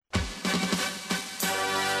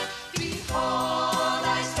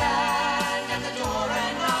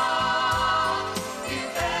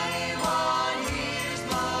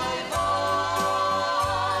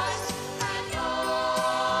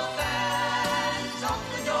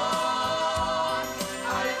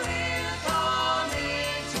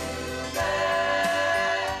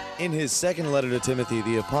In his second letter to Timothy,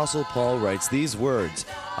 the Apostle Paul writes these words,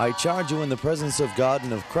 I charge you in the presence of God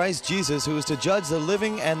and of Christ Jesus, who is to judge the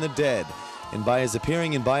living and the dead, and by his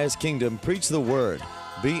appearing and by his kingdom, preach the word.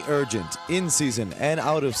 Be urgent, in season and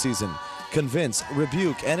out of season. Convince,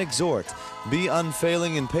 rebuke, and exhort. Be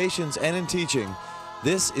unfailing in patience and in teaching.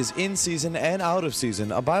 This is In Season and Out of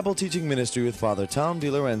Season, a Bible teaching ministry with Father Tom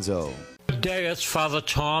DiLorenzo. Good day, it's Father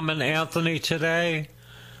Tom and Anthony today.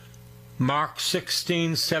 Mark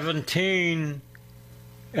 16:17,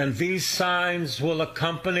 and these signs will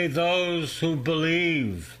accompany those who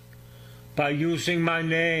believe. By using my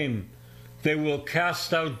name, they will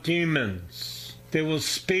cast out demons. They will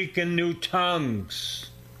speak in new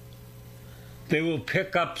tongues. They will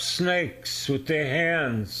pick up snakes with their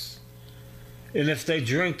hands. And if they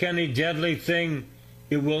drink any deadly thing,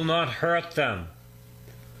 it will not hurt them.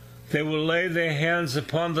 They will lay their hands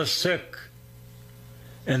upon the sick,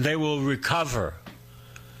 and they will recover.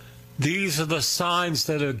 These are the signs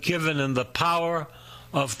that are given in the power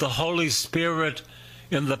of the Holy Spirit,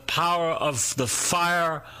 in the power of the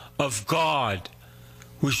fire of God.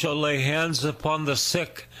 We shall lay hands upon the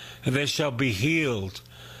sick, and they shall be healed.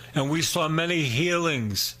 And we saw many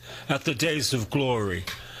healings at the days of glory.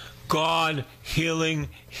 God healing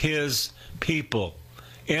his people.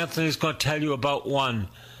 Anthony's going to tell you about one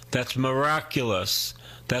that's miraculous,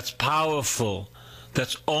 that's powerful,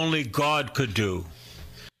 that's only God could do.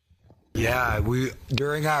 Yeah,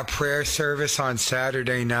 during our prayer service on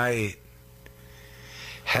Saturday night,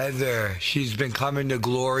 Heather, she's been coming to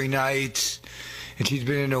Glory Nights, and she's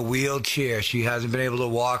been in a wheelchair. She hasn't been able to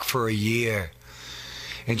walk for a year.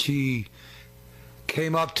 And she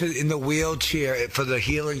came up in the wheelchair for the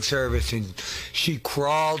healing service, and she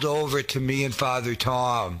crawled over to me and Father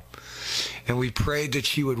Tom. And we prayed that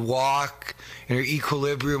she would walk and her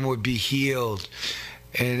equilibrium would be healed.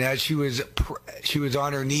 And as she was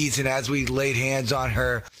on her knees, and as we laid hands on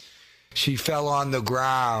her, she fell on the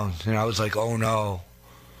ground. And I was like, oh no.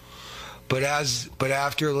 But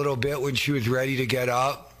after a little bit, when she was ready to get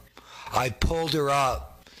up, I pulled her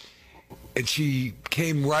up, and she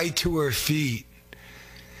came right to her feet.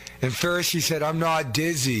 And first she said, I'm not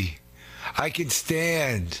dizzy. I can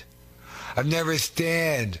stand. I've never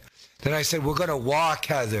stand. Then I said, we're going to walk,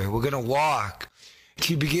 Heather. We're going to walk.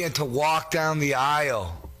 She began to walk down the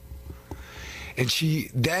aisle. And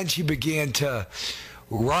then she began to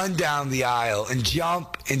run down the aisle and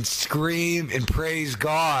jump and scream and praise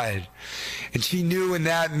God. And she knew in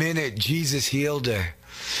that minute Jesus healed her.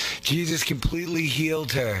 Jesus completely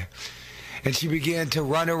healed her. And she began to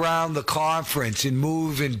run around the conference and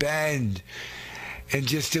move and bend.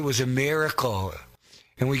 And it was a miracle.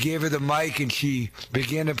 And we gave her the mic, and she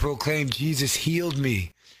began to proclaim, Jesus healed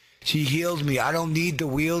me. She healed me. I don't need the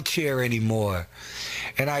wheelchair anymore.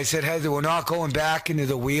 And I said, Heather, we're not going back into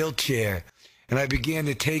the wheelchair. And I began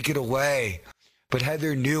to take it away. But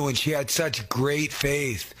Heather knew, and she had such great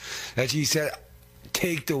faith, that she said,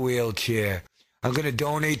 take the wheelchair. I'm going to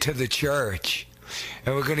donate to the church.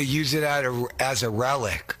 And we're going to use it as a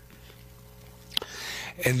relic.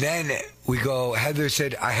 And then Heather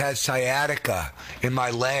said, I had sciatica in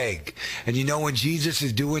my leg. And you know, when Jesus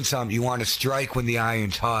is doing something, you want to strike when the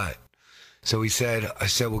iron's hot. So I said,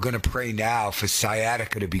 we're going to pray now for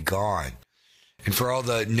sciatica to be gone and for all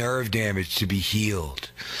the nerve damage to be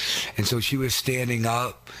healed. And so she was standing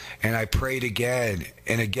up, and I prayed again.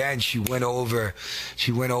 And again, she went over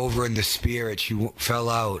in the spirit. She fell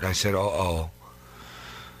out. I said, uh-oh.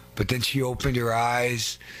 But then she opened her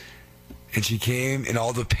eyes, and she came, and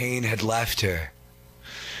all the pain had left her.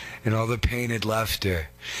 And all the pain had left her.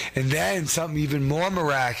 And then something even more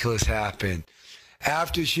miraculous happened.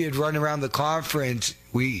 After she had run around the conference,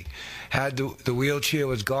 we had the wheelchair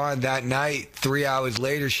was gone. That night, 3 hours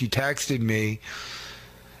later, she texted me,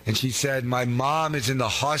 and she said, my mom is in the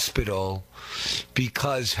hospital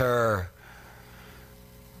because her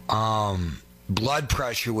blood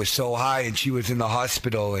pressure was so high, and she was in the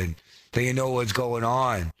hospital, and they didn't know what was going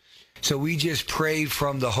on. So we just prayed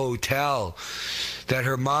from the hotel that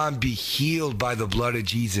her mom be healed by the blood of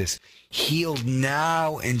Jesus. Healed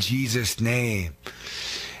now in Jesus' name.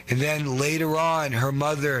 And then later on, her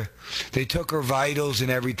mother, they took her vitals and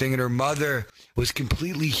everything, and her mother was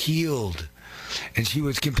completely healed. And she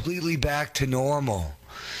was completely back to normal.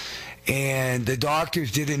 And the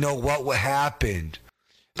doctors didn't know what happened.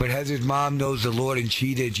 But Heather's mom knows the Lord, and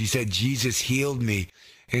she did. She said, Jesus healed me.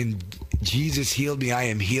 And Jesus healed me. I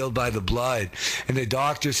am healed by the blood. And the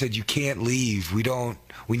doctor said, you can't leave.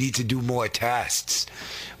 We need to do more tests.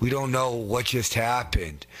 We don't know what just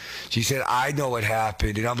happened. She said, I know what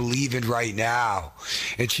happened, and I'm leaving right now.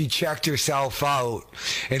 And she checked herself out.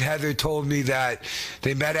 And Heather told me that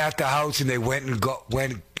they met at the house and they went and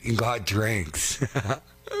got drinks.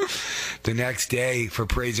 The next day for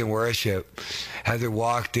praise and worship, Heather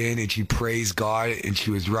walked in and she praised God, and she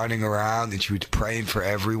was running around and she was praying for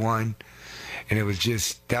everyone. And that was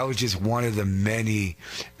just one of the many,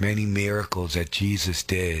 many miracles that Jesus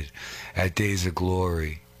did at Days of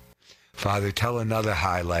Glory. Father, tell another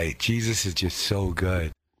highlight. Jesus is just so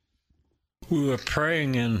good. We were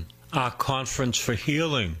praying in our conference for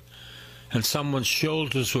healing, and someone's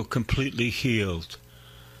shoulders were completely healed.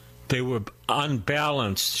 They were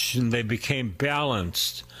unbalanced, and they became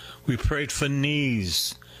balanced. We prayed for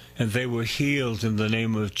knees, and they were healed in the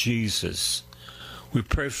name of Jesus. We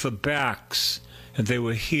prayed for backs, and they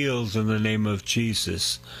were healed in the name of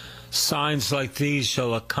Jesus. Signs like these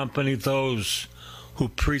shall accompany those who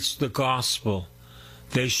preach the gospel.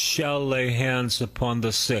 They shall lay hands upon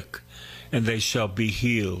the sick, and they shall be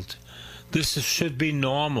healed. This should be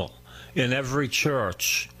normal in every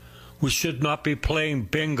church. We should not be playing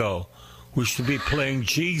bingo. We should be playing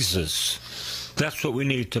Jesus. That's what we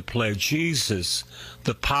need to play. Jesus,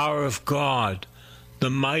 the power of God, the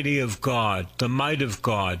mighty of God, the might of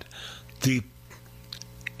God, the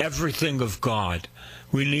everything of God.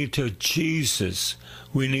 We need to Jesus.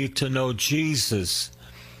 We need to know Jesus.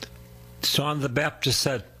 John the Baptist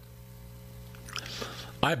said,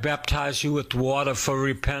 I baptize you with water for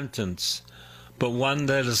repentance, but one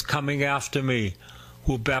that is coming after me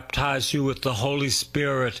will baptize you with the Holy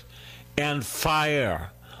Spirit and fire.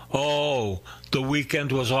 Oh, the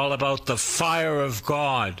weekend was all about the fire of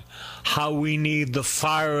God, how we need the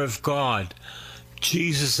fire of God.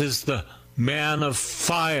 Jesus is the man of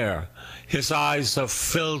fire. His eyes are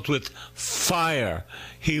filled with fire.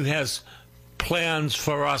 He has plans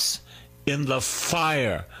for us in the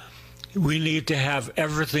fire. We need to have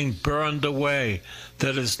everything burned away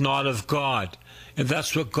that is not of God. And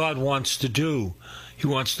that's what God wants to do. He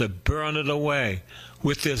wants to burn it away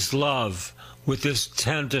with His love, with His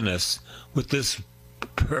tenderness, with this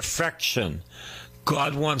perfection.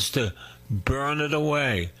 God wants to burn it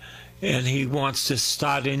away, and He wants to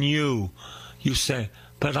start in you. You say,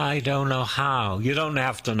 but I don't know how. You don't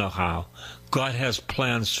have to know how. God has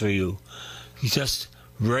plans for you. You just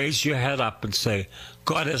raise your head up and say,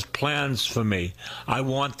 God has plans for me. I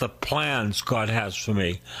want the plans God has for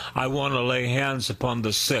me. I want to lay hands upon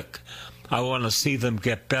the sick. I want to see them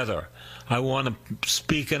get better. I want to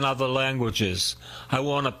speak in other languages. I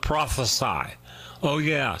want to prophesy. Oh,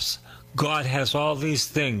 yes, God has all these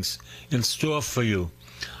things in store for you.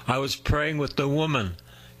 I was praying with the woman,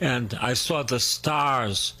 and I saw the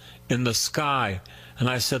stars in the sky, and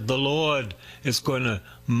I said, the Lord is going to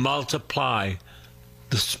multiply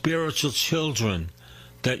the spiritual children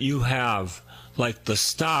that you have like the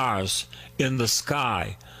stars in the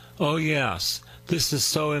sky. Oh, yes. This is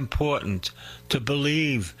so important to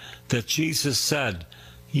believe that Jesus said,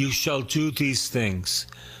 you shall do these things.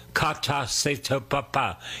 Kata seta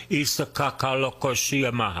papa isa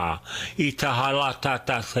kakalokoshia maha itahalata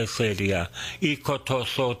taseseria ikoto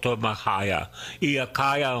soto mahaya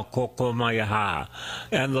iakaya kokomayaha.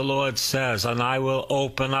 And the Lord says, and I will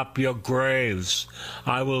open up your graves.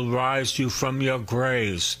 I will rise you from your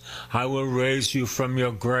graves. I will raise you from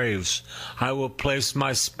your graves. I will place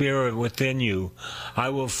my spirit within you. I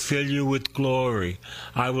will fill you with glory.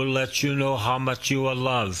 I will let you know how much you are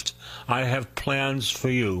loved. I have plans for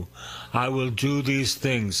you. I will do these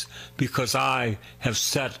things because I have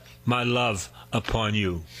set my love upon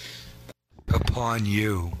you. Upon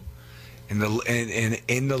you. In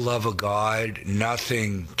the love of God,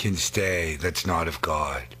 nothing can stay that's not of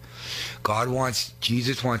God.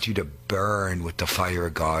 Jesus wants you to burn with the fire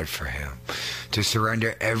of God for Him, to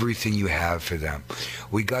surrender everything you have for them.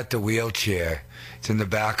 We got the wheelchair. It's in the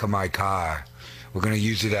back of my car. We're going to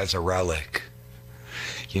use it as a relic.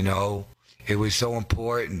 You know, it was so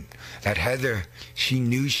important that Heather, she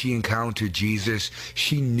knew she encountered Jesus.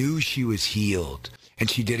 She knew she was healed, and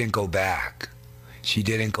she didn't go back. She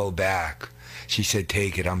didn't go back. She said,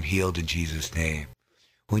 take it, I'm healed in Jesus' name.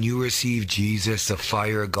 When you receive Jesus, the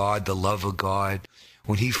fire of God, the love of God,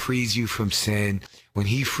 when He frees you from sin, when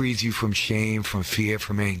He frees you from shame, from fear,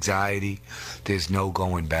 from anxiety, there's no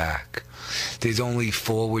going back. There's only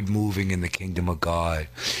forward moving in the kingdom of God.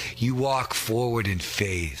 You walk forward in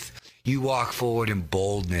faith. You walk forward in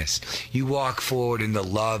boldness. You walk forward in the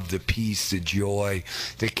love, the peace, the joy.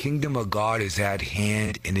 The kingdom of God is at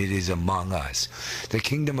hand, and it is among us. The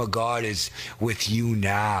kingdom of God is with you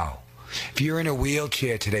now. If you're in a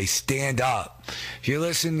wheelchair today, stand up. If you're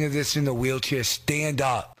listening to this in the wheelchair, stand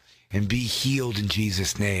up and be healed in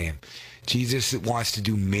Jesus' name. Jesus wants to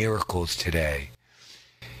do miracles today.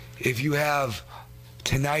 If you have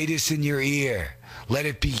tinnitus in your ear, let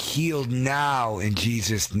it be healed now in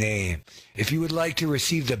Jesus' name. If you would like to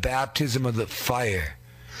receive the baptism of the fire,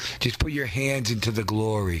 just put your hands into the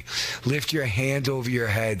glory. Lift your hands over your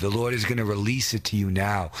head. The Lord is going to release it to you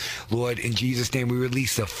now. Lord, in Jesus' name, we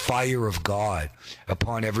release the fire of God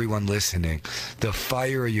upon everyone listening. The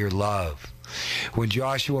fire of your love. When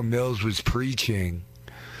Joshua Mills was preaching,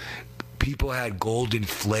 people had golden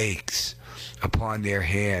flakes upon their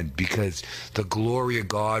hand because the glory of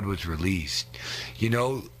God was released. You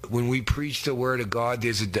know, when we preach the word of God,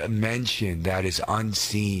 there's a dimension that is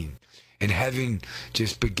unseen. And heaven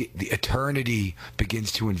the eternity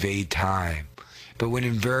begins to invade time. But when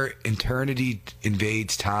eternity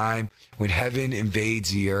invades time, when heaven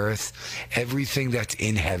invades the earth, everything that's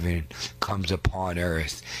in heaven comes upon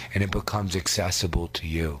earth, and it becomes accessible to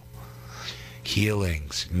you.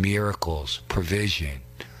 Healings, miracles, provision.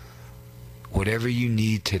 Whatever you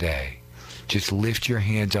need today, just lift your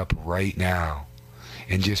hands up right now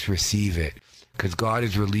and just receive it. Because God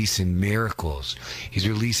is releasing miracles. He's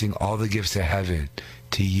releasing all the gifts of heaven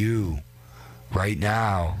to you right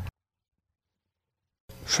now.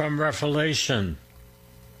 From Revelation,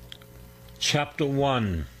 chapter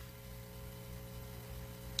 1.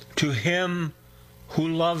 To him who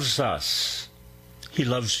loves us, he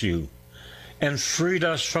loves you, and freed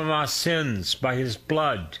us from our sins by his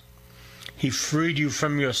blood. He freed you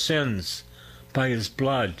from your sins by his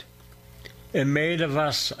blood, and made of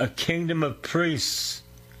us a kingdom of priests,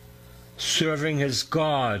 serving his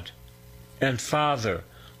God and Father.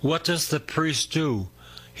 What does the priest do?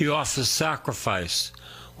 He offers sacrifice.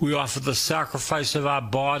 We offer the sacrifice of our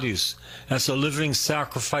bodies as a living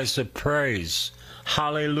sacrifice of praise.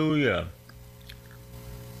 Hallelujah.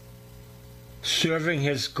 Serving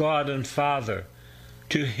his God and Father.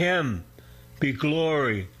 To him be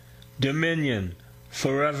glory, dominion,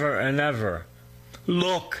 forever and ever.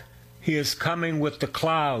 Look, he is coming with the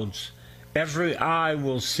clouds. Every eye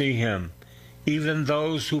will see him, even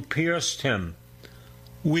those who pierced him.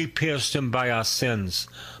 We pierced him by our sins,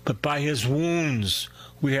 but by his wounds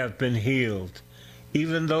we have been healed.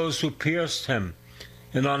 Even those who pierced him,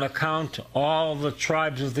 and on account all the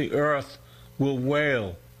tribes of the earth will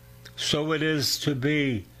wail. So it is to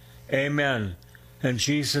be. Amen. And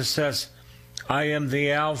Jesus says, I am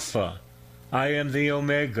the Alpha, I am the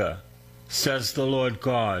Omega, says the Lord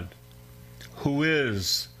God, who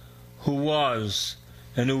is, who was,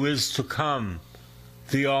 and who is to come,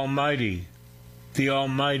 the Almighty, the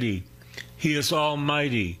Almighty. He is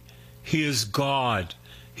Almighty. He is God.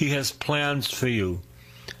 He has plans for you.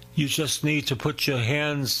 You just need to put your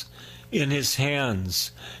hands in his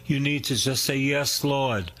hands. You need to just say, yes,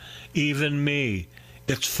 Lord, even me.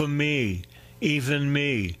 It's for me, even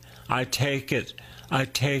me. I take it, I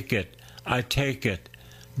take it, I take it.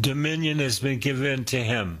 Dominion has been given to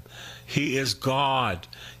him. He is God.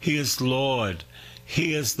 He is Lord.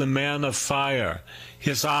 He is the man of fire.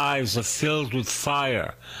 His eyes are filled with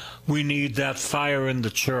fire. We need that fire in the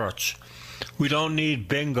church. We don't need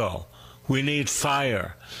bingo. We need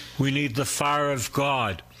fire. We need the fire of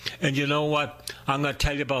God. And you know what? I'm going to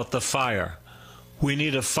tell you about the fire. We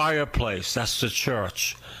need a fireplace. That's the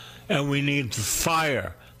church. And we need the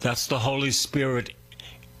fire. That's the Holy Spirit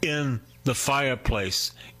in the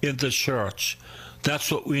fireplace, in the church.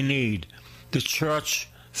 That's what we need. The church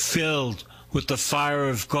filled with the fire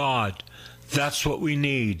of God. That's what we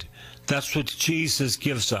need. That's what Jesus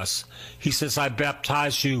gives us. He says, I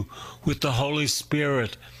baptize you with the Holy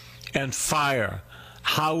Spirit and fire.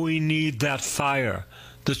 How we need that fire.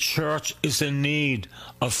 The church is in need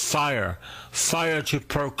of fire. Fire to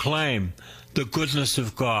proclaim the goodness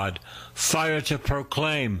of God. Fire to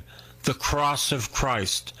proclaim the cross of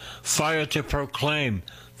Christ. Fire to proclaim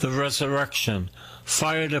the resurrection.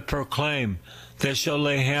 Fire to proclaim they shall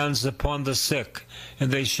lay hands upon the sick and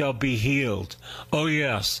they shall be healed. Oh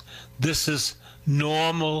yes, this is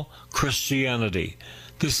normal Christianity.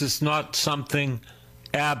 This is not something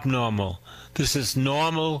abnormal. This is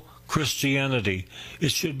normal Christianity.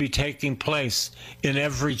 It should be taking place in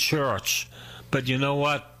every church. But you know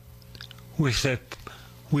what? We say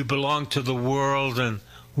we belong to the world and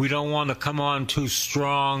we don't want to come on too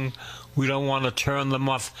strong. We don't want to turn them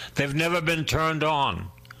off. They've never been turned on.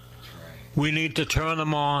 We need to turn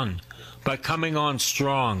them on by coming on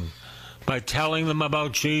strong. by telling them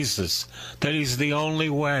about Jesus, that He's the only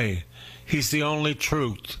way, He's the only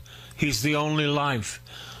truth, He's the only life.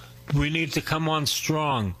 We need to come on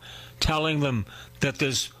strong, telling them that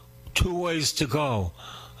there's two ways to go,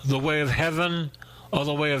 the way of heaven or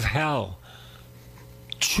the way of hell.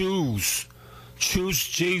 Choose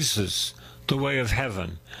Jesus, the way of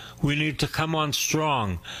heaven. We need to come on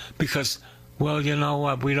strong because, well, you know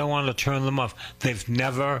what, we don't want to turn them off. They've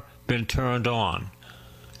never been turned on.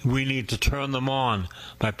 We need to turn them on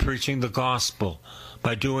by preaching the gospel,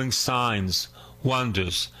 by doing signs,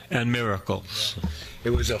 wonders, and miracles. It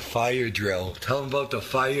was a fire drill. Tell them about the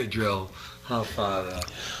fire drill, huh, Father?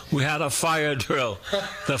 We had a fire drill,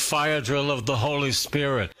 the fire drill of the Holy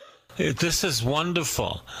Spirit. This is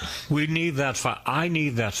wonderful. We need that fire. I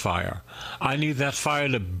need that fire. I need that fire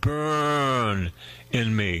to burn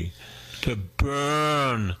in me, to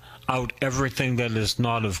burn out everything that is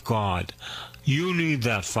not of God. You need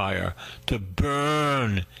that fire to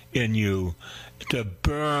burn in you, to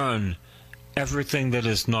burn everything that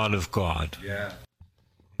is not of God. Yeah.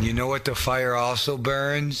 You know what the fire also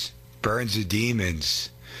burns? Burns the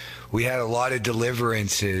demons. We had a lot of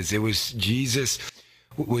deliverances. It was Jesus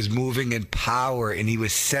was moving in power, and He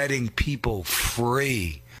was setting people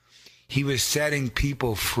free. He was setting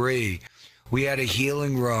people free. We had a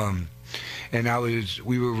healing room, and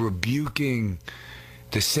we were rebuking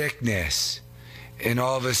the sickness, and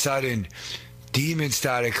all of a sudden, demons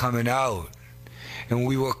started coming out, and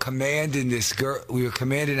we were commanding this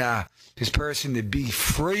person to be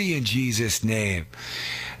free in Jesus' name.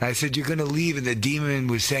 And I said, "You're going to leave," and the demon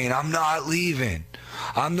was saying, "I'm not leaving.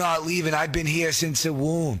 I'm not leaving. I've been here since the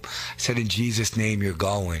womb." I said, "In Jesus' name, you're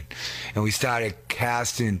going." And we started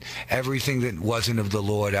casting everything that wasn't of the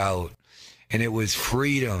Lord out. And it was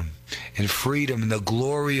freedom, and the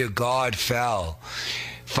glory of God fell.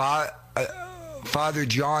 Father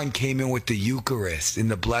John came in with the Eucharist in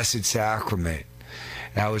the Blessed Sacrament.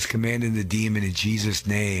 And I was commanding the demon in Jesus'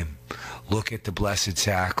 name, look at the Blessed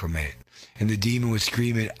Sacrament. And the demon was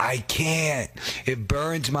screaming, "I can't. It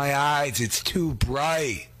burns my eyes. It's too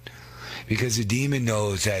bright." Because the demon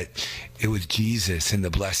knows that it was Jesus in the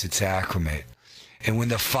Blessed Sacrament. And when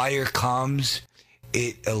the fire comes,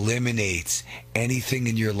 it eliminates anything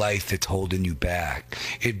in your life that's holding you back.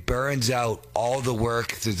 It burns out all the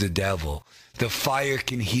works of the devil. The fire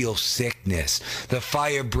can heal sickness. The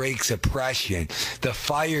fire breaks oppression. The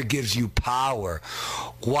fire gives you power.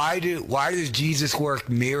 Why does Jesus work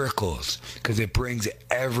miracles? Because it brings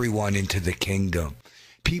everyone into the kingdom.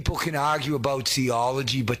 People can argue about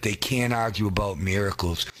theology, but they can't argue about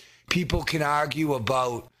miracles. People can argue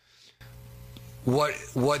about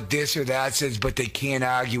what this or that says, but they can't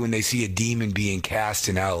argue when they see a demon being cast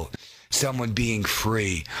out, someone being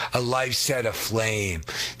free, a life set aflame,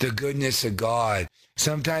 the goodness of God.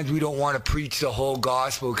 Sometimes we don't want to preach the whole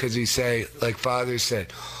gospel because we say, like Father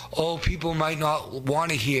said, oh, people might not want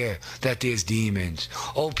to hear that there's demons.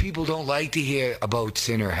 Oh, people don't like to hear about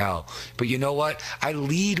sin or hell. But you know what? I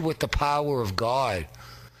lead with the power of God.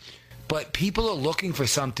 But people are looking for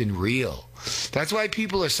something real. That's why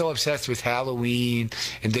people are so obsessed with Halloween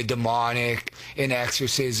and the demonic and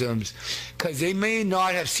exorcisms, because they may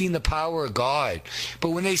not have seen the power of God. But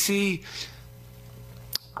when they see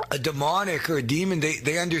a demonic or a demon,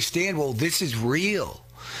 they understand, well, this is real.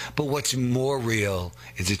 But what's more real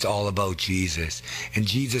is it's all about Jesus. And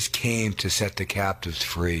Jesus came to set the captives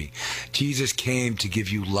free. Jesus came to give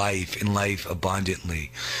you life and life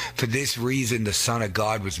abundantly. For this reason, the Son of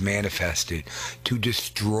God was manifested to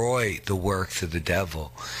destroy the works of the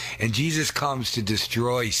devil. And Jesus comes to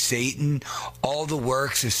destroy Satan, all the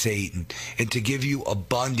works of Satan, and to give you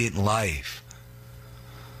abundant life.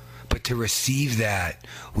 But to receive that,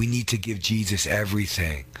 we need to give Jesus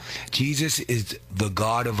everything. Jesus is the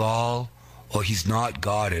God of all, or he's not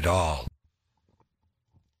God at all.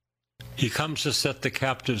 He comes to set the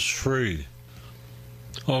captives free.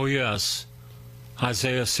 Oh yes,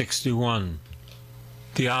 Isaiah 61.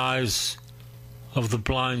 The eyes of the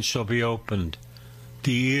blind shall be opened.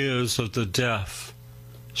 The ears of the deaf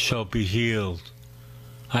shall be healed.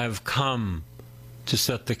 I have come to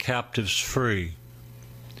set the captives free.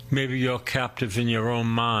 Maybe you're captive in your own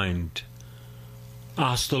mind.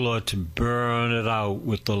 Ask the Lord to burn it out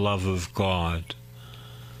with the love of God.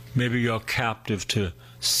 Maybe you're captive to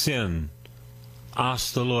sin.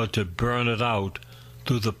 Ask the Lord to burn it out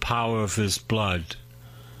through the power of His blood.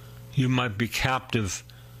 You might be captive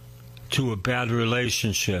to a bad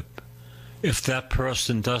relationship. If that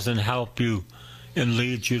person doesn't help you and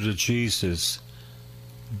lead you to Jesus,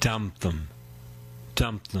 dump them.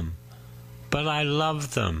 Dump them. But I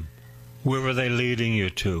love them. Where are they leading you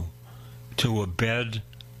to? To a bed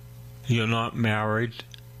You're not married.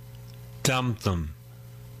 Dump them.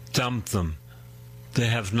 Dump them. They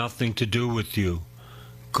have nothing to do with you.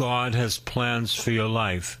 God has plans for your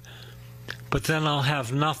life. But then I'll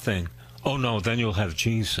have nothing. Oh no, then you'll have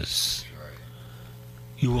Jesus.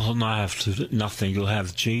 You will not have nothing. You'll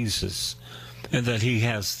have Jesus. And that He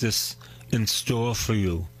has this in store for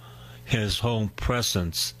you. His whole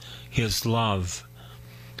presence. His love.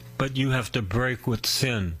 But you have to break with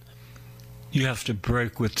sin. You have to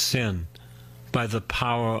break with sin by the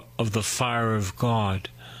power of the fire of God.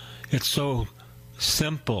 It's so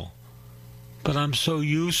simple, but I'm so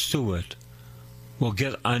used to it. Well,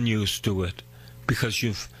 get unused to it, because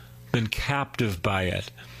you've been captive by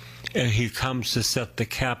it, and He comes to set the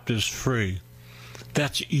captives free.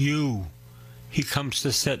 That's you. He comes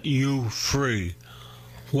to set you free.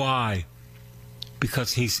 Why?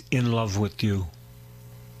 Because He's in love with you.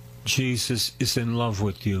 Jesus is in love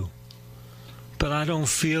with you. But I don't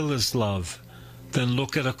feel His love. Then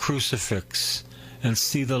look at a crucifix and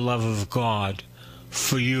see the love of God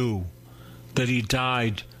for you, that He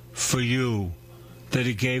died for you, that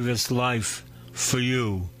He gave His life for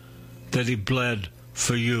you, that He bled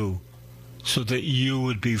for you, so that you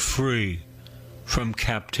would be free from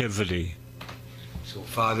captivity. So,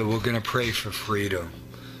 Father, we're going to pray for freedom.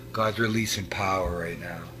 God's releasing power right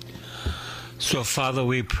now. So, Father,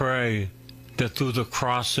 we pray that through the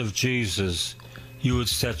cross of Jesus, you would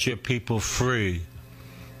set your people free,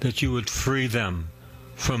 that you would free them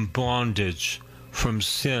from bondage, from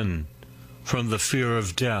sin, from the fear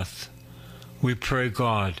of death. We pray,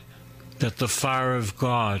 God, that the fire of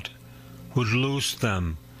God would loose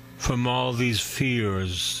them from all these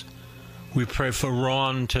fears. We pray for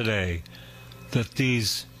Ron today, that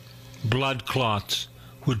these blood clots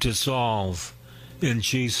would dissolve in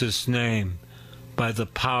Jesus' name by the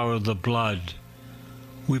power of the blood.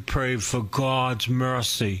 We pray for God's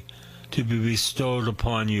mercy to be bestowed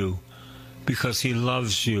upon you, because He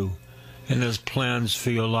loves you and has plans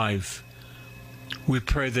for your life. We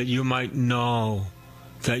pray that you might know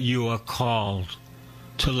that you are called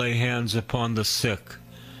to lay hands upon the sick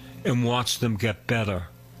and watch them get better.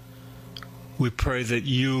 We pray that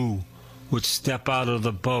you would step out of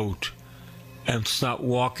the boat and start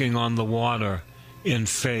walking on the water in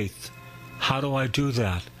faith. How do I do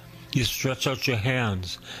that? You stretch out your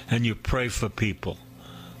hands and you pray for people.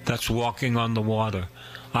 That's walking on the water.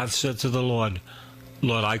 I've said to the Lord,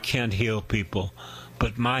 Lord, I can't heal people,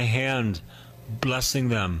 but my hand blessing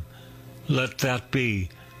them, let that be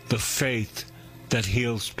the faith that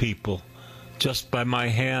heals people. Just by my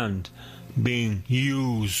hand being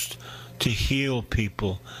used to heal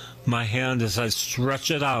people. My hand, as I stretch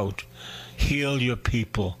it out, heal your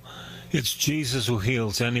people. It's Jesus who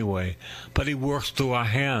heals anyway, but He works through our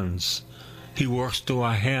hands. He works through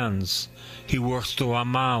our hands. He works through our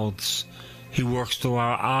mouths. He works through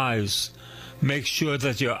our eyes. Make sure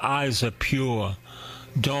that your eyes are pure.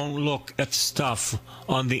 Don't look at stuff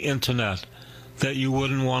on the internet that you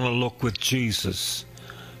wouldn't want to look with Jesus.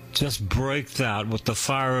 Just break that with the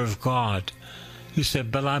fire of God. You say,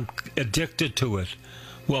 but I'm addicted to it.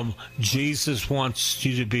 Well, Jesus wants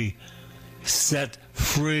you to be set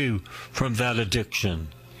free from that addiction.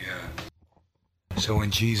 Yeah. So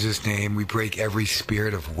in Jesus' name, we break every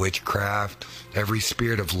spirit of witchcraft. Every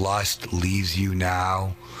spirit of lust leaves you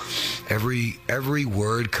now. Every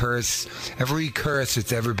word curse, every curse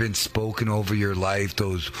that's ever been spoken over your life,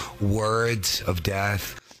 those words of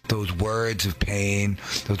death, those words of pain,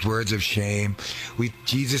 those words of shame.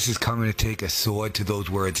 Jesus is coming to take a sword to those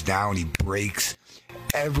words now, and He breaks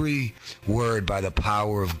every word by the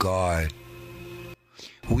power of God.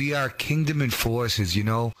 We are kingdom enforcers, you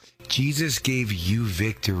know. Jesus gave you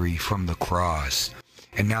victory from the cross.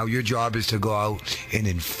 And now your job is to go out and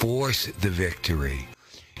enforce the victory.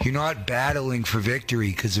 You're not battling for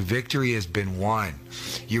victory because the victory has been won.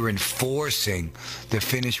 You're enforcing the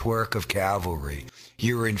finished work of Calvary.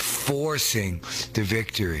 You're enforcing the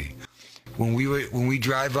victory. When we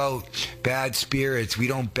drive out bad spirits, we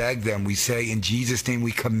don't beg them. We say, in Jesus' name,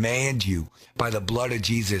 we command you by the blood of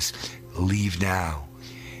Jesus, leave now.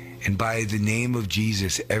 And by the name of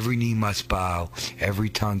Jesus, every knee must bow, every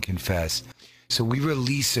tongue confess. So we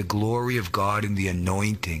release the glory of God and the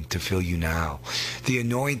anointing to fill you now. The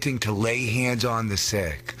anointing to lay hands on the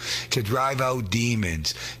sick, to drive out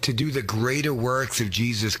demons, to do the greater works of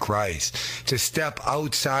Jesus Christ, to step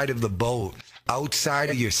outside of the boat,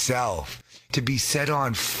 outside of yourself, to be set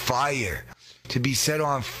on fire. To be set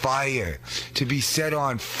on fire, to be set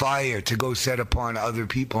on fire, to go set upon other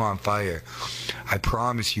people on fire. I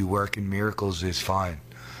promise you, working miracles is fun.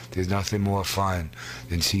 There's nothing more fun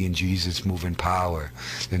than seeing Jesus move in power,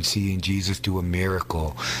 than seeing Jesus do a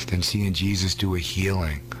miracle, than seeing Jesus do a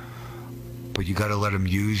healing. But you got to let him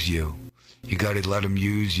use you. You got to let him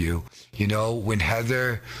use you. You know, when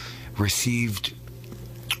Heather received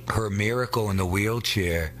her miracle in the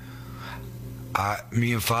wheelchair,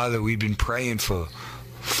 me and Father, we've been praying for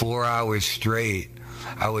 4 hours straight.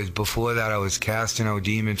 Before that, I was casting out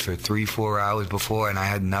demons for 3-4 hours before, and I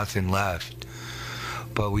had nothing left.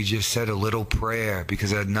 But we just said a little prayer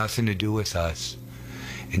because it had nothing to do with us.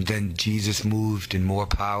 And then Jesus moved in more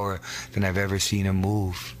power than I've ever seen him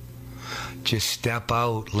move. Just step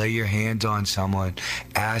out, lay your hands on someone,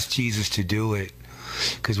 ask Jesus to do it.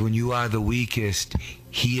 Because when you are the weakest,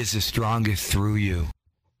 he is the strongest through you.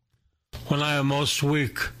 When I am most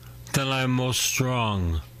weak, then I am most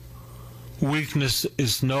strong. Weakness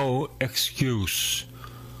is no excuse.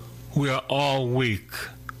 We are all weak.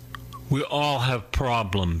 We all have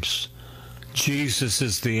problems. Jesus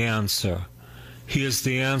is the answer. He is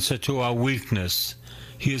the answer to our weakness.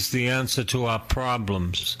 He is the answer to our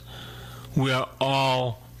problems. We are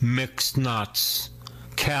all mixed nuts,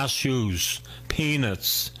 cashews,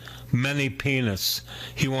 peanuts, many peanuts.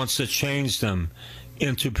 He wants to change them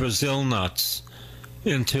into Brazil nuts,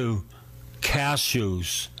 into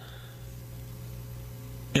cashews,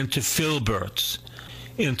 into filberts,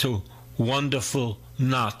 into wonderful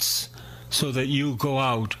nuts, so that you go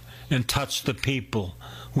out and touch the people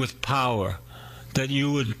with power, that you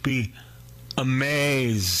would be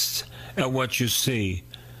amazed at what you see,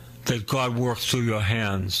 that God works through your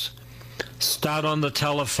hands. Start on the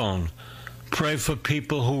telephone. Pray for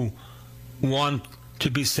people who want to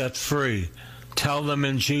be set free. Tell them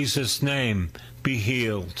in Jesus' name, be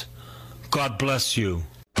healed. God bless you.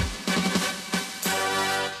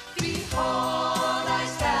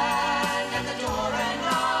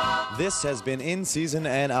 This has been In Season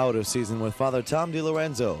and Out of Season with Father Tom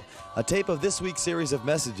DiLorenzo. A tape of this week's series of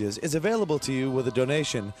messages is available to you with a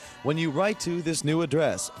donation when you write to this new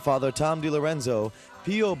address, Father Tom DiLorenzo,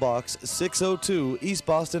 P.O. Box 602, East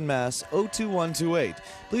Boston, Mass. 02128.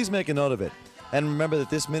 Please make a note of it. And remember that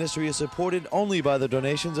this ministry is supported only by the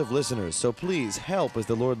donations of listeners, so please help as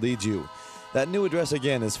the Lord leads you. That new address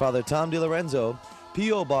again is Father Tom DiLorenzo,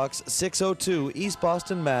 P.O. Box 602, East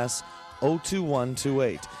Boston, Mass.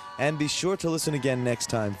 02128. And be sure to listen again next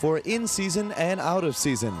time for In Season and Out of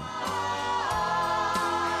Season.